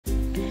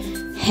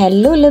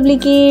Hello lovely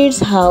kids,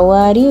 how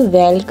are you?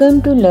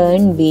 Welcome to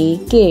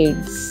LearnBee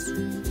Kids.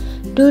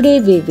 Today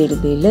we will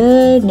be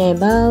learning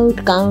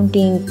about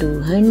counting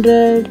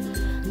 200.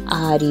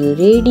 Are you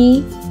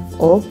ready?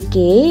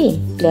 Okay,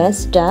 let's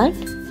start.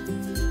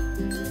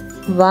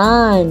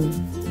 1.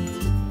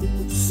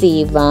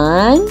 Say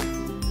 1,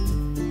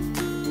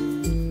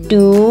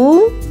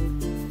 2,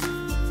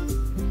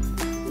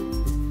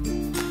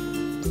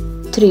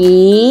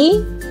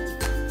 3,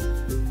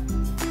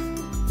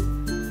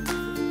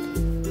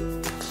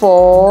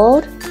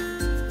 4,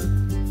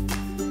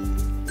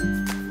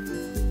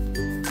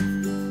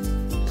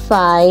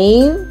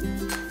 5,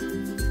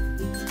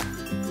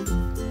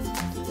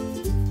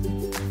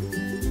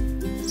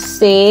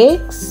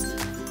 6,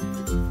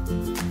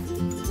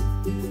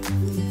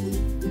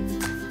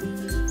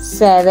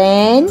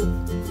 7,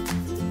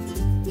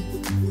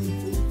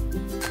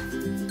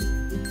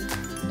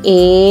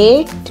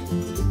 8,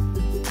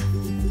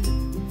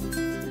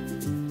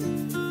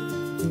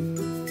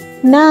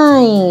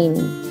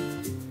 9.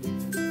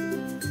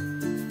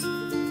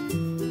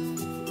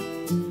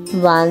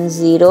 1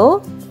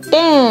 0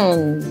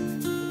 10.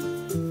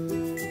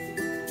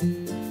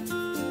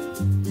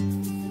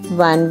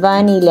 1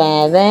 1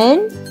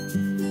 11.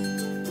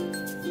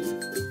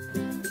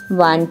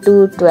 1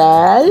 2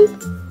 12.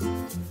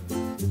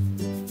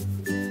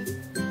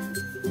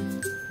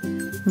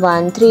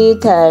 1 3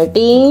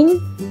 13.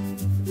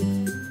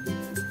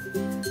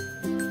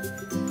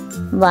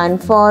 1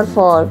 4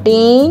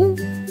 14.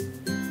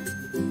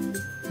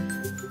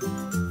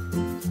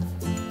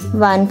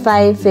 1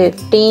 5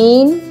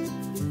 15.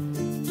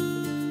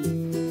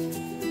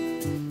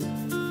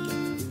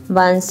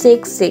 1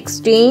 6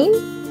 16.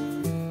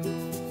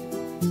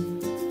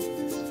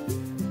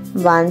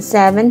 1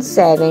 7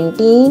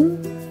 17.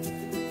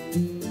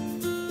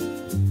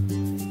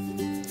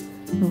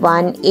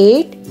 1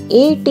 8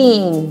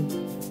 18.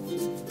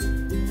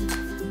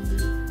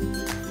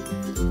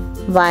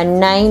 1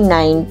 9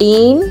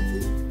 19.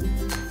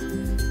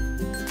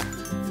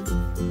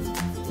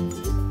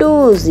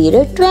 2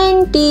 0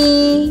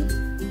 20.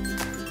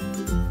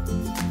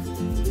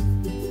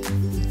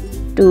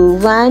 2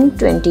 1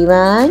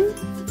 21.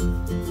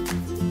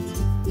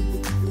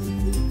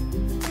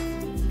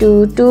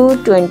 2 2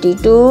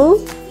 22.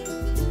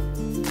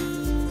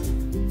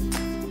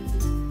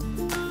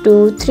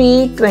 2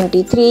 3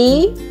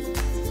 23.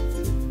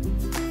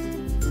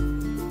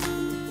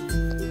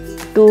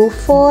 2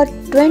 4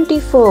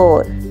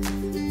 24.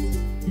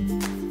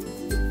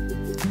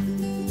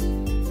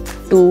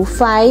 2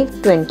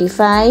 5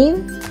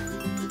 25.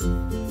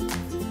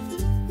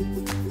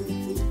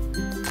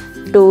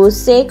 2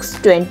 6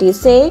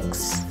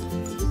 26.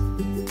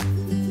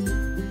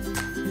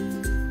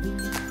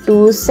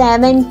 2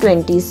 7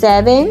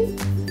 27.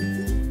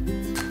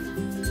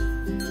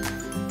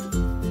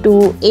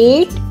 2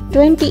 8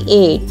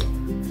 28.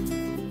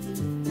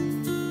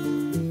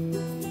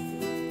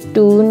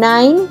 2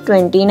 9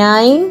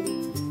 29.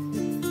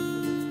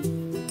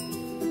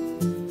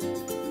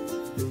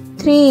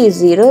 3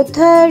 0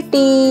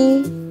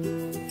 30.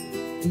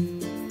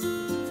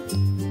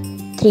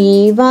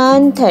 3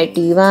 1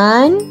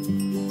 31.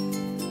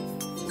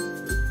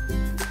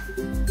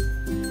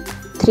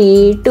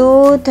 3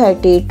 2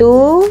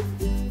 32.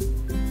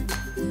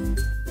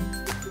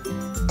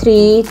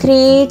 3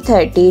 3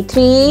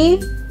 33.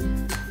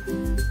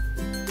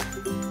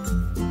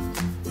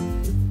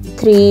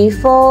 3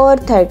 4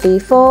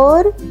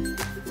 34.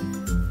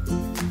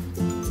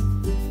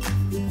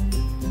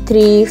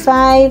 3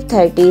 5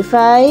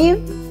 35.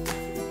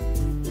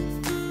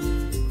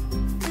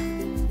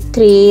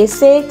 3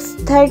 6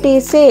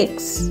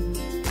 36.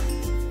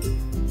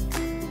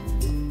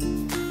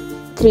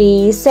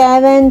 3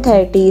 7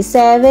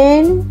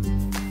 37.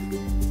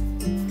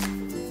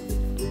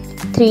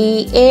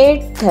 3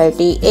 8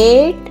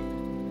 38.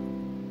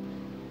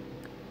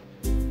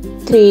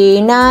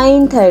 3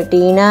 9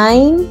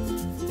 39.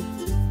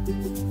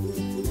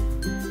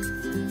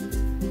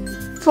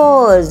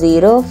 4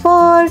 0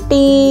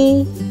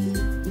 40.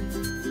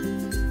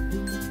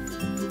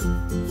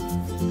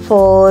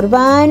 4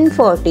 1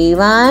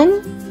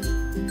 41.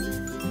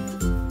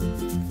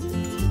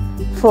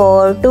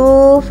 4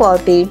 2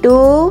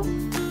 42.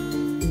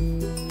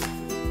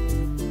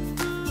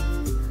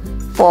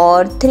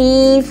 4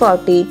 3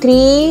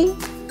 43.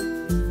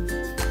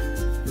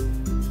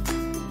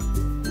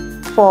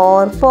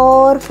 4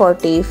 4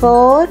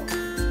 44.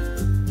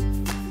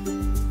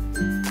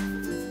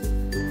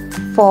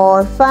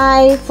 4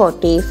 5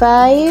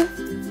 45.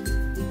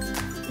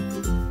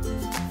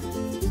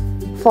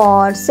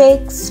 4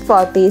 6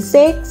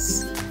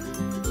 46.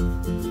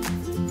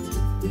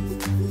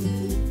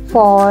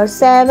 4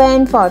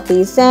 7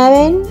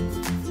 47.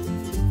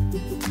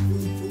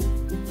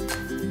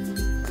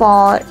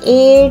 4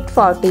 8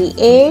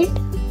 48.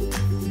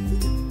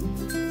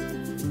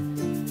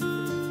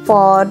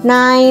 4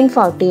 9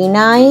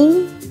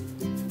 49.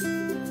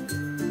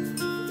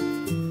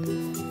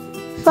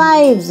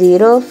 5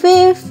 0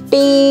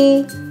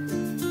 50.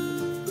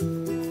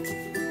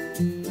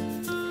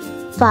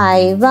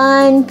 5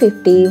 1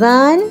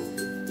 51,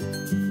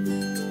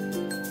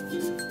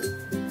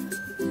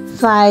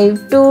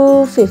 5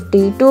 2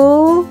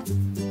 52,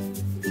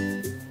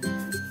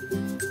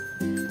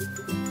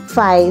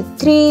 5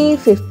 3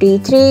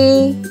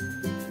 53,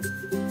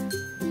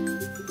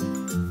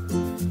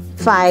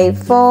 5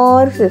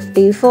 4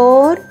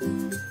 54,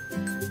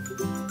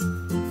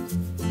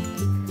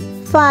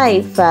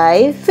 5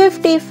 5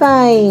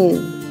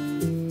 55,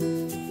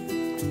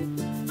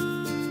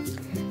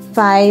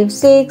 5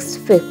 6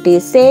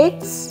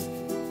 56,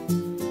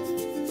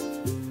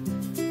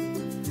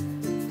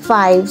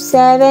 5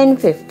 7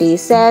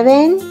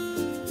 57,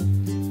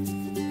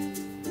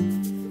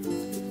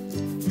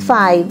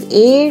 5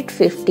 8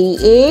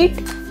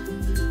 58,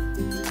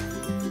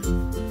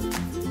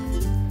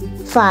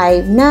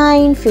 5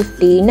 9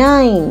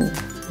 59,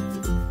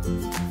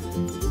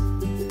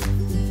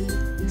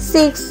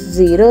 6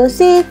 0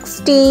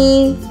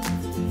 60,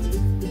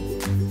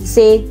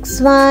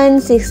 6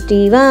 1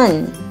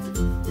 61,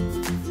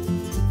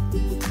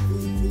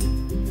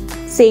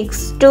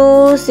 6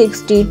 2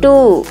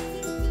 62,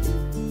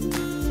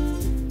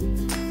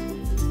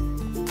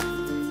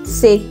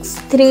 6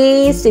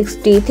 3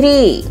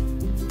 63,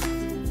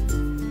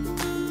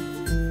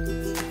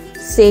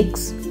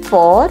 6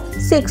 4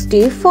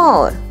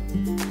 64,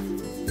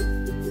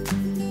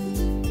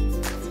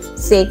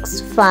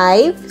 6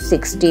 5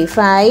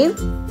 65,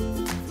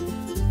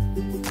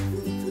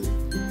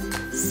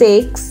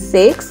 6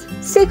 6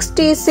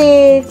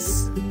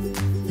 66,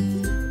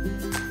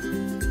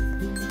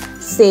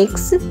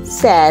 6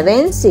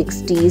 7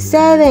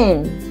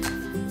 67,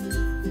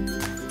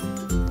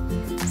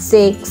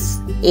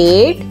 6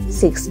 8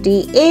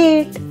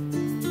 68,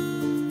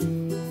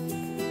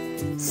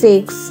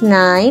 6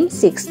 9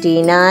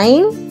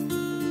 69,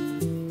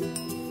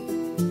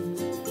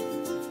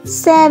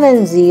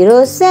 7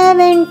 0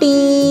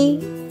 70,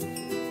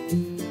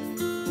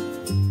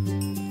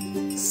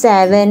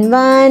 7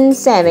 1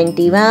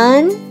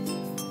 71,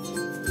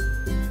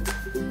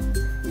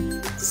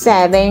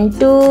 7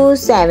 2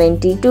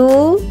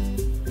 72,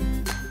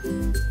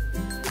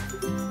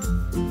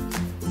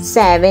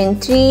 7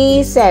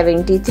 3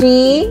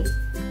 73,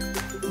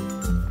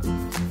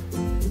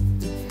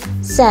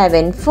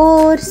 7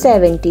 4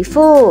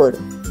 74,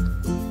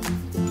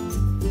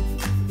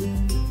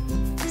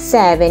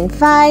 7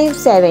 5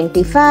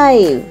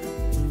 75,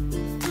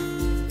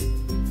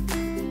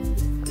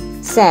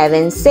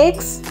 7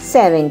 6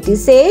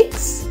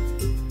 76,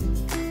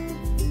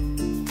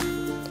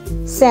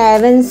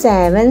 7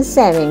 7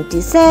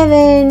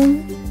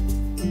 77,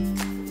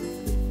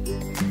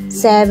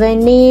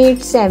 7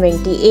 8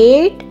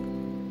 78,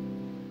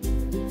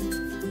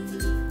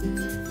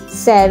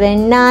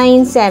 7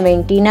 9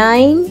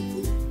 79,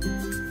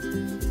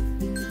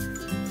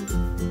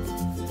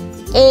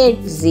 8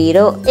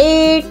 0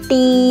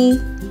 80,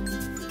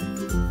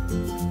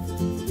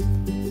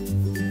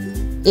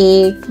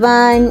 8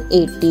 1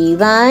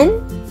 81,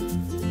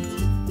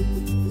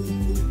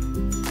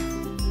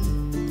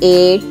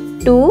 8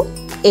 2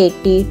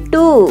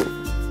 82,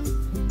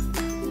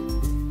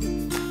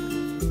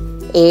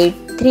 8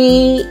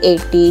 3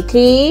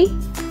 83,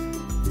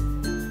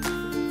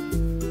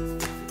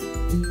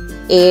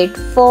 8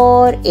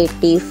 4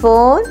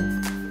 84,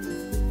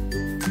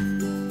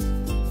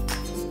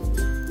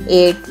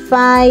 8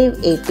 5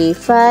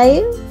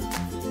 85,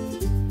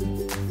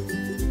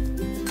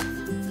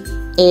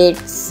 8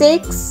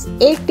 6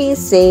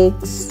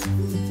 86,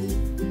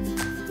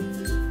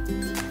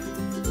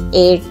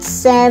 8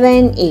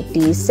 7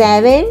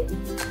 87,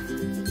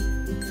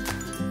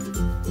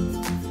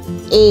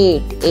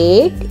 8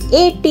 8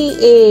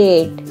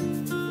 88,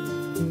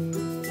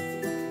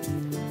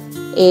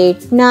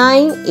 8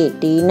 9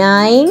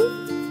 89,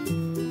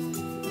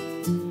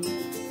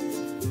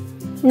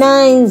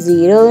 9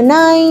 0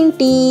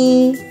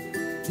 90,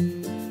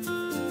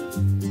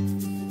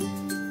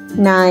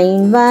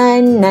 9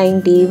 1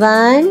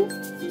 91,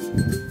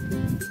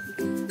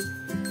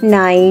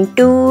 9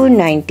 2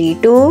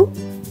 92,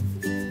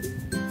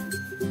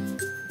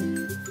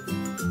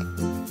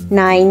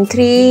 9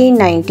 3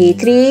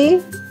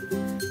 93,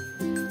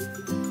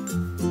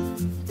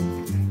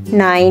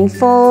 9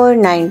 4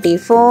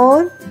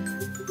 94,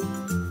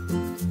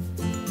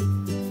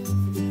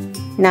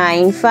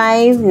 9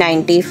 5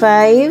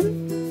 95,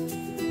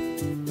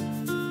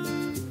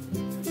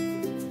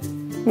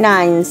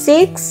 9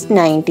 6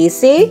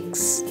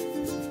 96,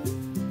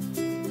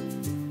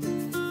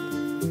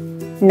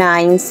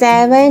 9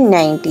 7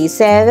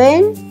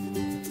 97,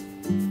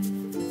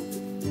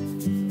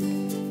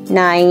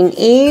 9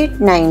 8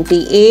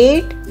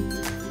 98,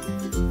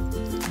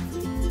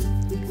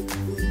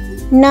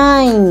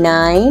 9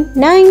 9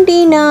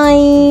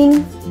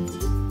 99,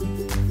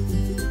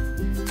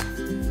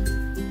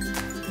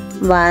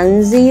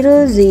 1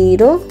 0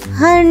 0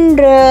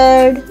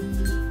 100.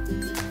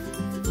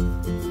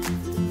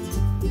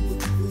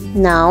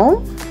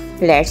 Now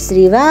let's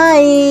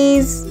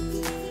revise.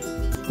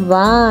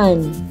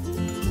 1.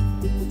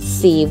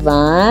 Say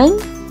 1,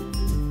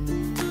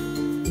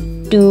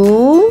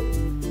 2,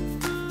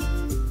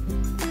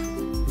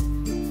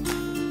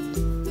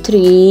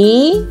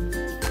 3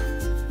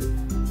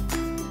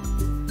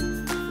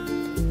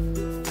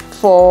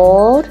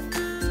 4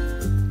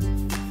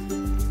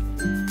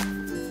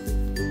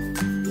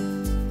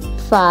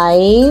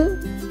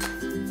 5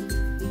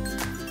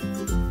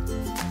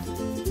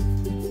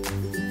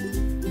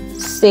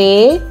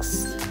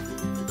 6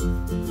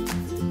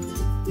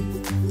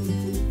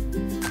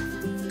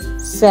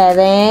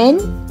 7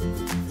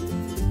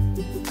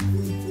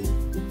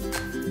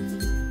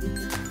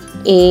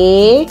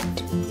 8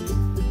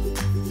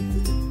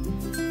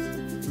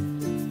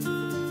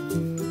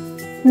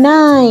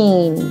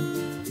 9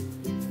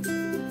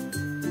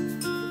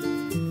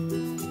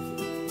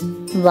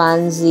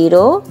 1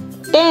 0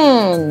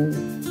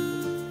 10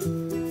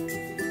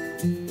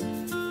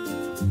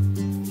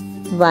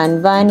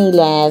 1 1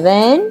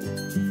 11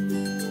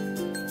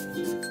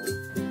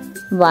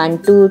 1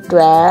 2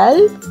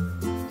 12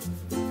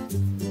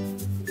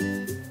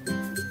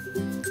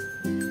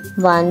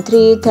 1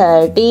 3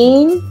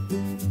 13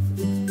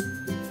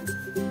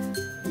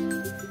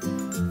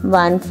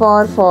 1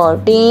 4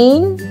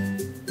 14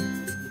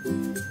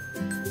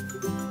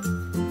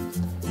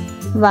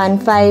 1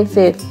 5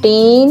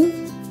 15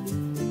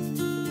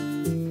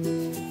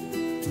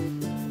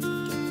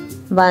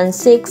 1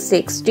 6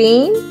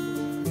 16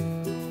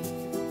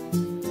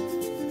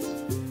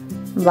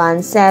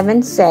 1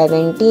 7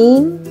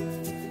 17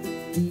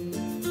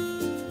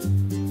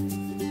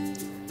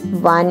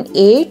 1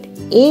 8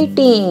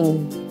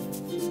 18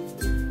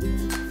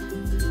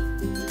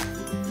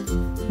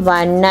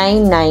 1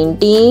 9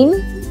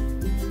 19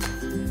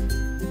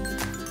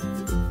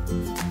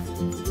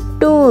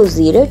 2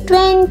 0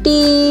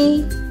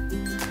 20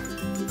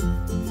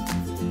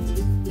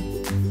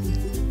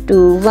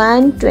 2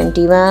 1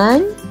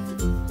 21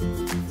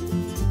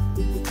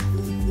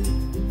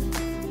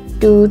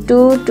 2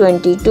 2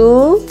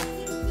 22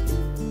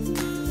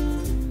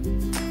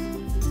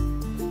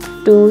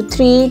 2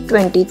 3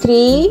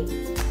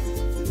 23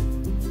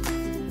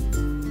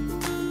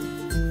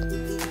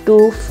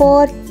 2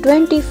 4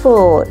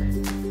 24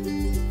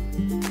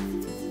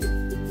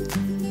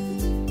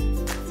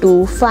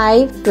 2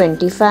 5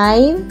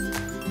 25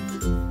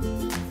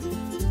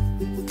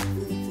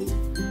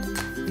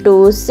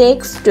 2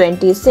 6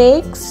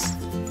 26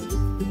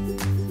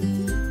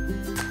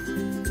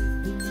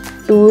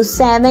 2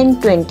 7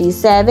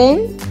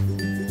 27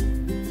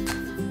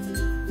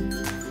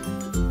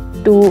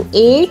 2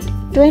 8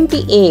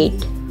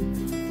 28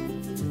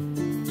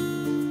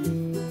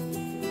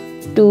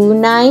 2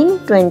 9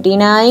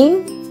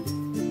 29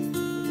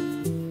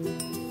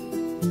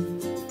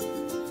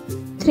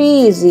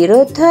 3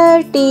 0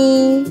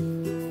 30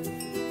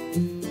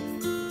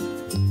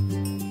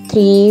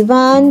 3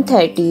 1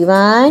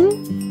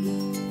 31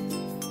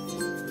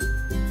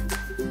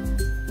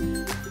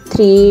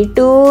 3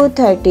 2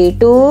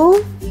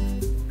 32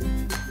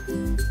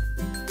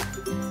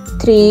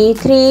 3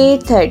 3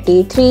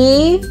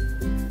 33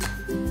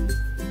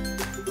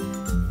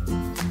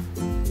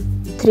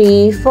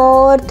 3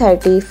 4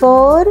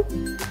 34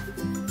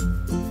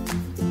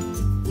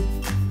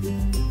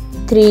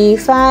 3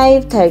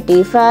 5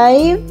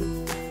 35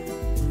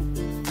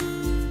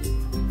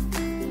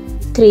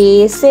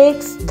 3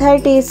 6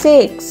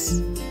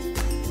 36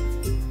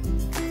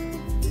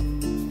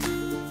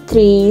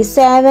 3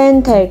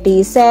 7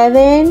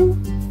 37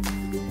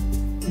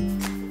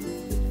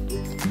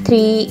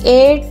 3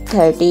 8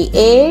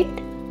 38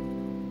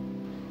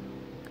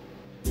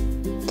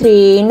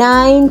 3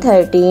 9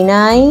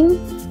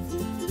 39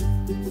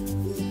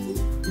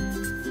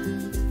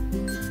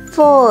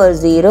 4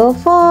 0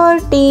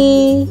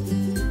 40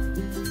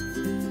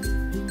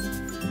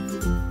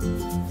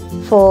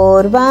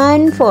 4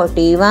 1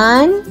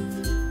 41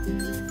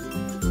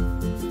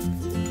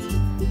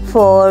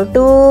 4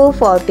 2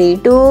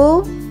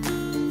 42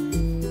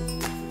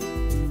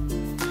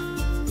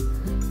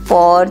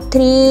 4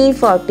 3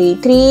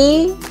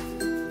 43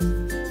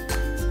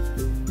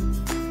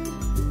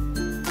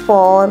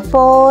 4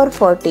 4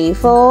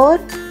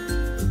 44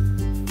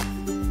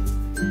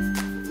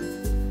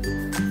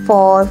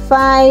 4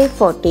 5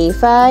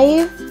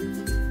 45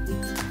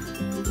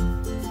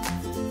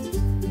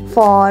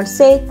 4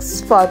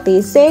 6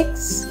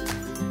 46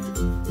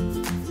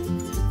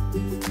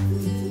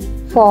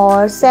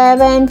 4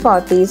 7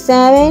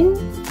 47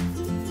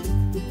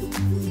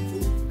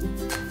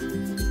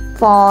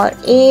 4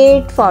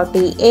 8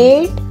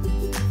 48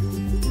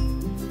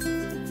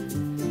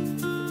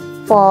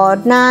 4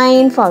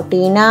 9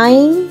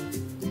 49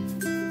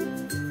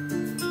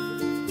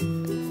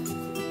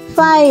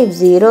 5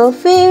 0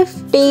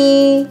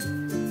 50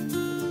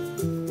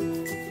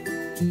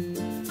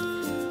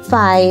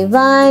 5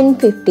 1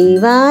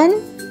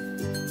 51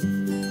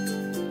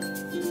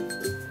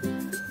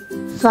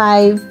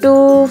 5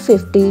 2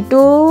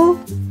 52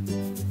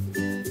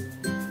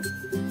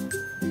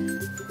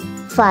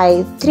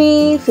 5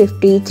 3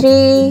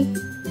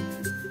 53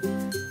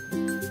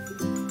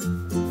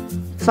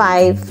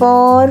 5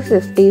 4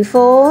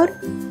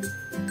 54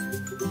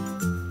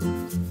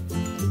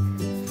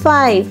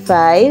 5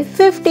 5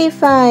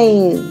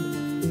 55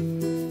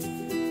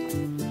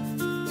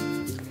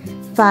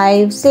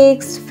 5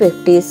 6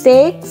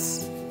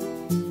 56,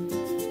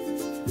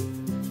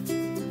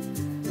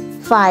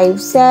 5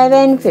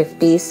 7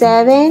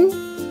 57,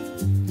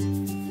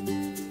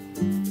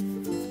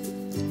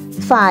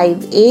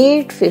 5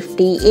 8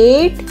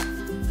 58,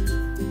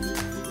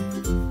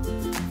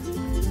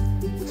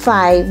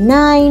 5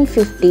 9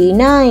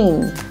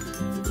 59,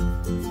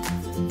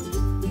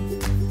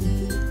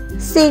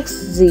 6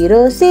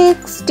 0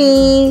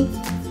 60,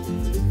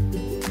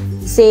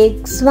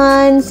 6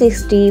 1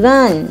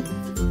 61,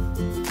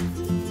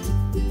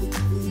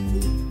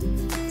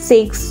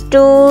 6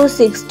 2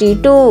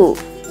 62,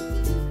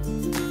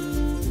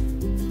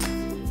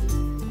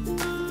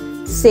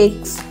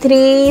 6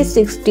 3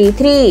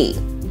 63,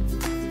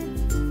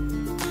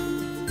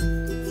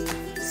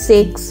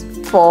 6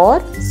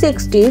 4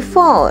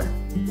 64,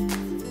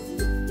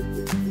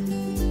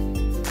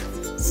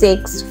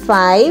 6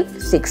 5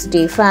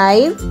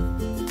 65,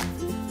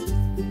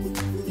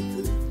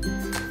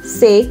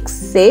 6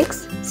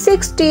 6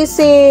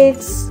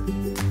 66,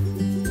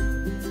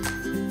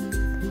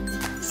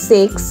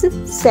 6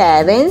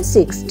 7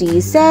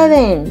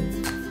 67,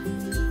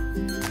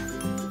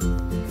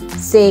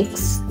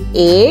 6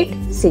 8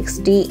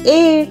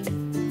 68,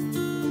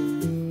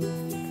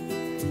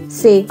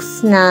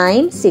 6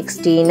 9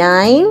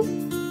 69,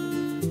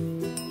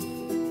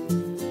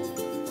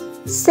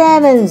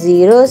 7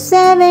 0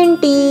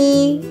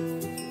 70,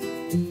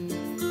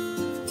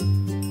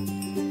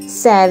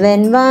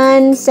 7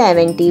 1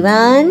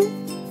 71,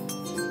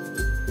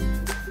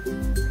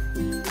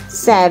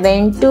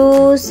 7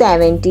 2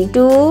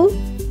 72,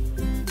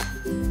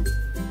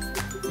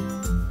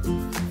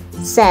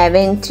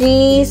 7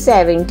 3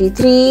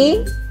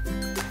 73,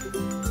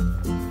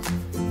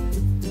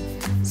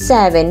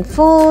 7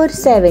 4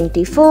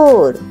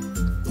 74,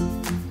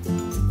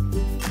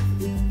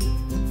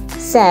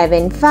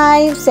 7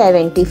 5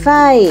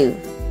 75,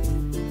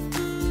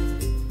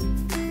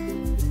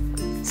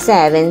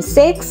 7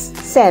 6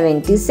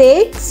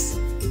 76,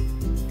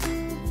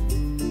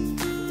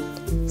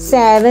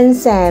 7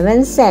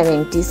 7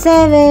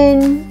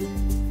 77,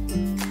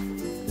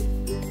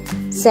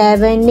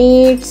 7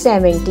 8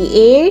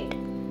 78,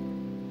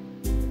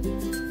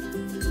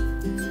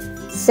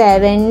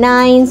 7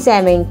 9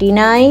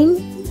 79,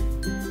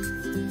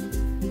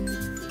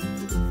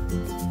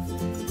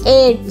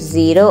 8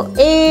 0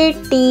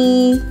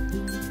 80,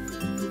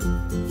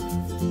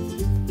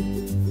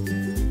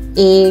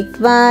 8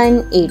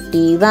 1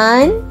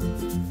 81,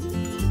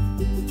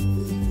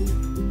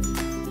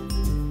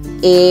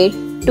 8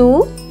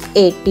 2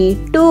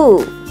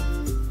 82,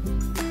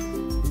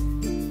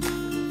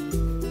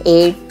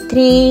 8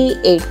 3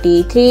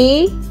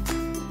 83,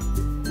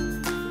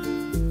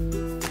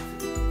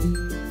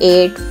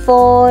 8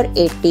 4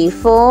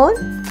 84,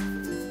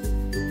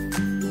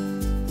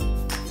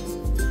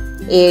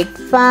 8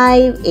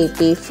 5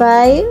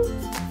 85,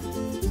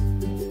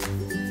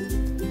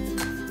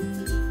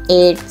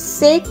 8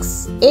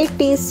 6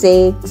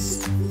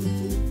 86,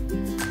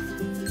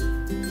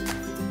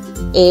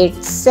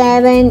 8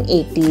 7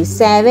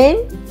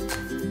 87,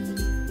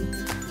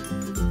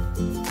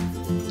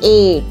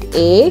 8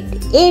 8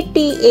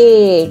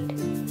 88,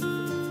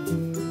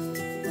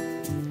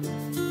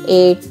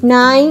 8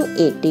 9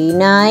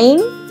 89,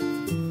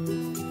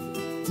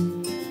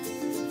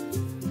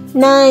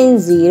 9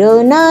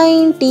 0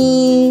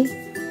 90,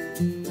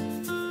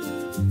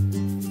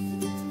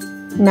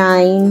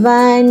 9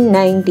 1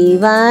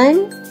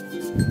 91,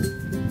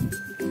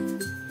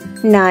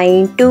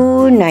 9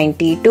 2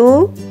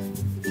 92,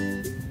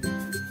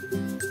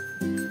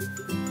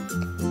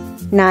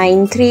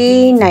 9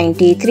 3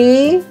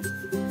 93,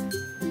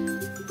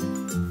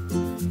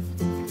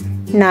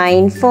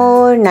 9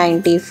 4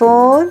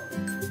 94,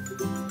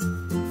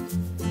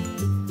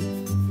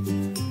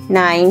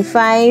 9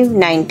 5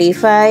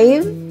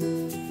 95,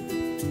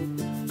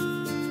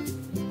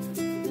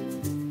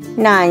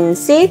 9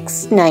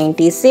 6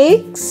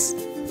 96,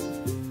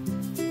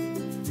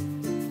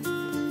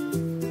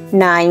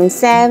 9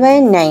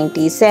 7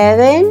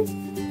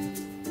 97,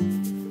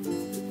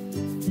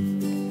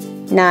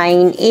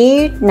 9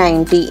 8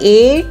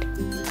 98,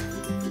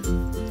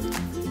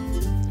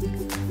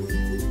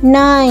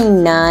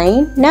 9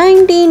 9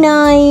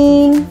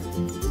 99,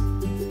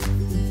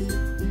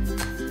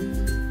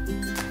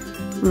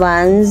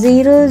 1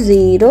 0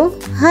 0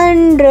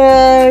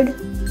 100.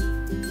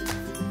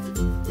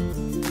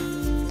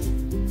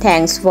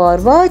 Thanks for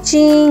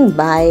watching.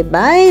 Bye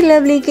bye,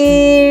 lovely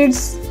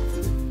kids.